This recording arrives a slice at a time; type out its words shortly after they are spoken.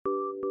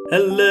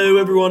Hello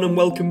everyone and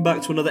welcome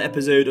back to another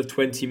episode of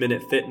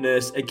 20-Minute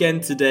Fitness. Again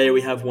today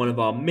we have one of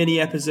our mini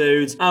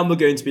episodes and we're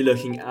going to be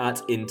looking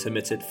at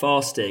intermittent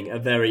fasting, a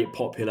very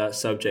popular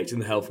subject in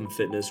the health and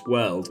fitness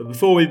world. But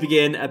before we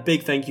begin, a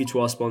big thank you to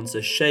our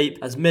sponsor Shape.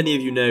 As many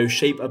of you know,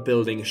 Shape are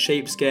building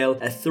Shape Scale,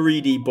 a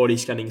 3D body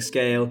scanning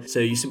scale. So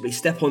you simply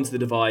step onto the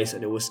device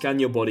and it will scan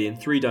your body in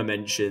 3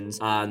 dimensions,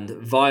 and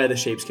via the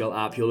Shape Scale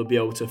app you'll be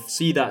able to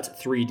see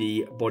that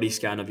 3D body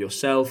scan of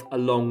yourself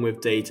along with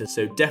data.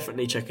 So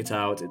definitely check it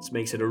out. It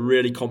makes it a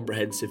really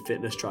comprehensive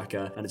fitness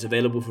tracker and it's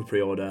available for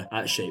pre-order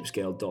at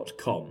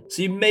shapescale.com.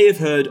 So you may have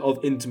heard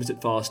of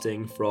intermittent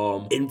fasting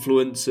from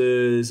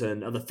influencers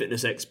and other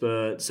fitness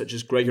experts such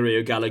as Gregory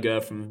O'Gallagher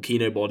from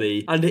Kino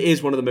Body, and it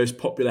is one of the most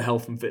popular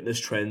health and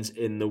fitness trends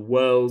in the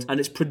world, and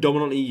it's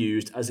predominantly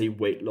used as a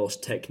weight loss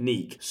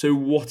technique. So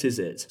what is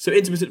it? So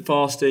intermittent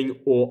fasting,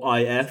 or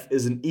IF,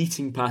 is an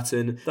eating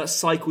pattern that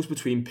cycles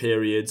between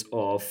periods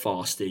of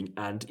fasting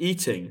and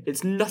eating.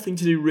 It's nothing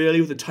to do really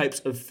with the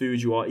types of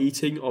food you are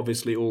eating.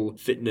 Obviously, all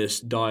fitness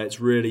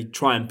diets really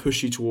try and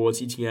push you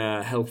towards eating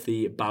a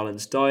healthy,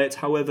 balanced diet.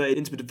 However,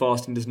 intermittent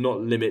fasting does not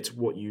limit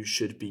what you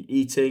should be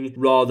eating.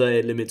 Rather,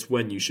 it limits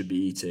when you should be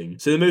eating.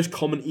 So the most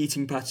common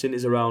eating pattern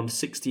is around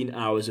 16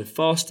 hours of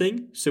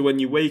fasting. So when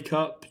you wake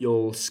up,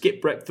 you'll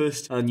skip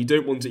breakfast and you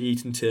don't want to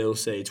eat until,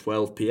 say,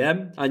 12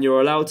 p.m. And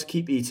you're allowed to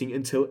keep eating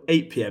until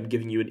 8 p.m,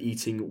 giving you an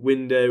eating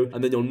window.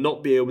 And then you'll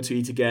not be able to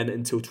eat again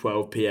until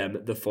 12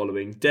 p.m. the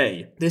following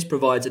day. This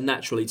provides a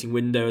natural eating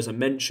window, as I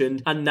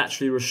mentioned, and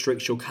naturally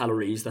restricts your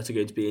calories that are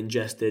going to be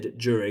ingested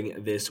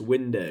during this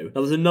window.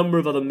 Now, there's a number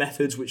of other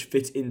methods which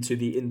fit into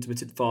the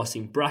intermittent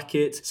fasting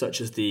bracket,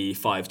 such as the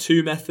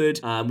 5-2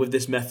 method. And with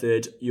this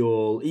method,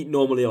 you'll eat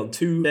normally on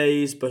 2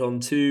 days, but on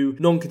 2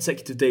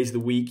 non-consecutive days of the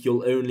week,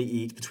 you'll only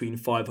eat between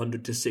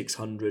 500 to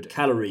 600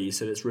 calories.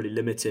 So it's really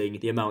limiting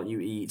the amount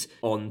you eat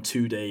on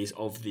 2 days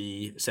of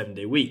the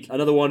 7-day week.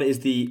 Another one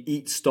is the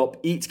eat, stop,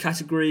 eat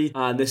category.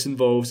 And this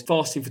involves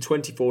fasting for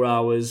 24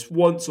 hours,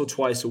 once or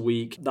twice a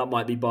week. That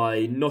might be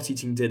by not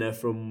eating dinner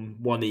from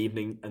one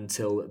evening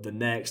until the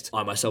next.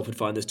 I myself would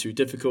find this too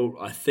difficult.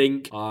 I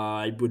think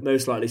I would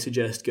most likely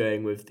suggest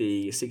going with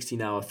the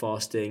 16-hour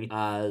fasting,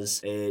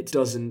 as it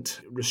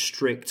doesn't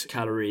restrict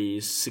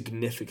calories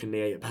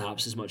significantly,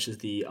 perhaps as much as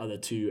the other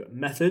 2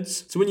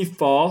 methods. So when you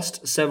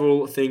fast,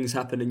 several things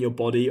happen in your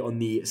body on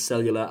the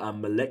cellular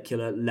and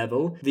molecular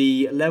level.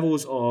 The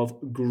levels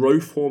of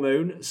growth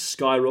hormone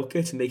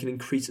skyrocket and they can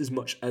increase as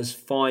much as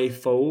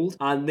 5-fold,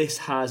 and this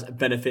has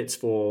benefits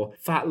for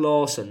fat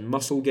loss and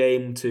muscle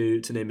gain,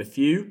 to name a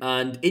few.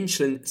 And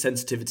insulin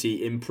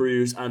sensitivity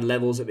improves and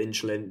levels of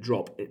insulin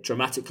drop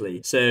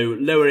dramatically. So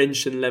lower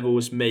insulin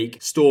levels make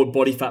stored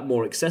body fat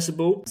more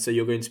accessible, so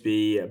you're going to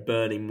be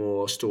burning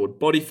more stored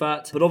body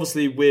fat. But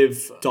obviously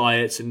with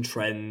diets and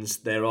trends,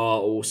 there are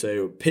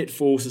also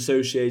pitfalls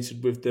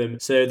associated with them.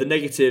 So the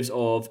negatives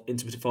of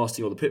intermittent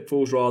fasting, or the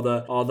pitfalls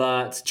rather, are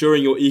that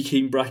during your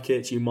eating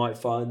bracket you might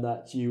find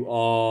that you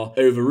are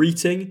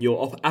overeating.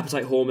 Your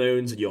appetite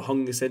hormones and your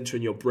hunger center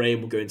in your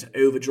brain will go into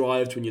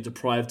overdrive when you're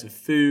deprived of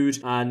food,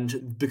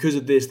 and because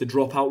of this, the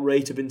dropout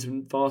rate of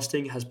intermittent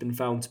fasting has been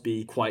found to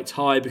be quite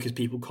high, because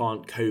people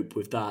can't cope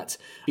with that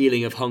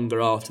feeling of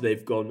hunger after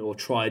they've gone or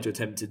tried or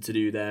attempted to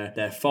do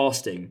their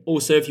fasting.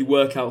 Also, if you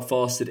work out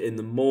fasted in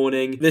the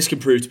morning, this can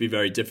prove to be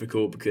very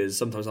difficult, because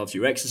sometimes after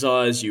you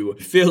exercise you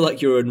feel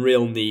like you're in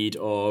real need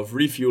of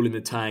refueling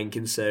the tank.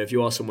 And so if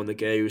you are someone that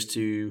goes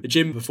to the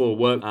gym before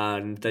work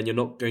and then you're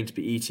not going to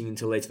be eating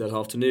until later that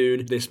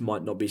afternoon, this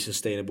might not be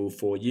sustainable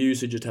for you.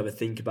 So just have a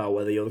think about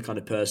whether you're the kind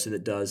of person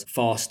that does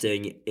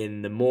fasting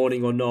in the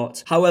morning or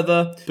not.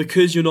 However,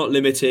 because you're not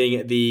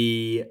limiting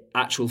the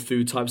actual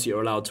food types that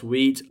you're allowed to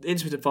eat,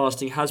 intermittent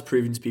fasting has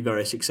proven to be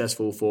very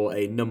successful for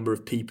a number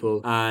of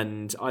people,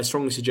 and I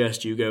strongly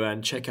suggest you go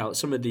and check out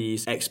some of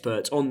these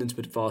experts on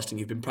intermittent fasting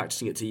who've been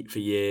practicing it for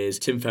years.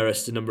 Tim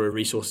Ferriss has a number of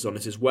resources on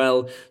it as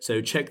well, so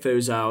check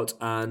those out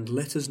and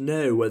let us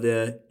know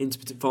whether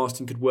intermittent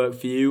fasting could work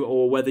for you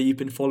or whether you've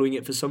been following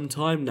it for some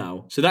time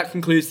now. So that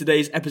concludes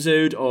today's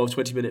episode of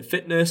 20-Minute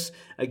Fitness.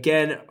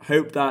 Again,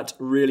 hope that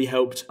really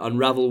helped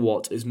unravel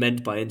what is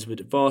meant by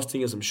intermittent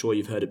fasting, as I'm sure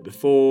you've heard it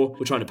before.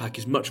 We're trying to pack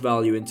as much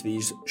value into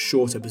these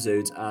short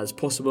episodes as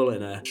possible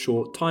in a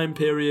short time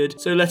period.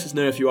 So let us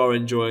know if you are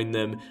enjoying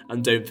them,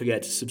 and don't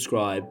forget to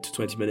subscribe to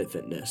 20-Minute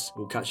Fitness.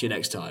 We'll catch you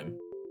next time.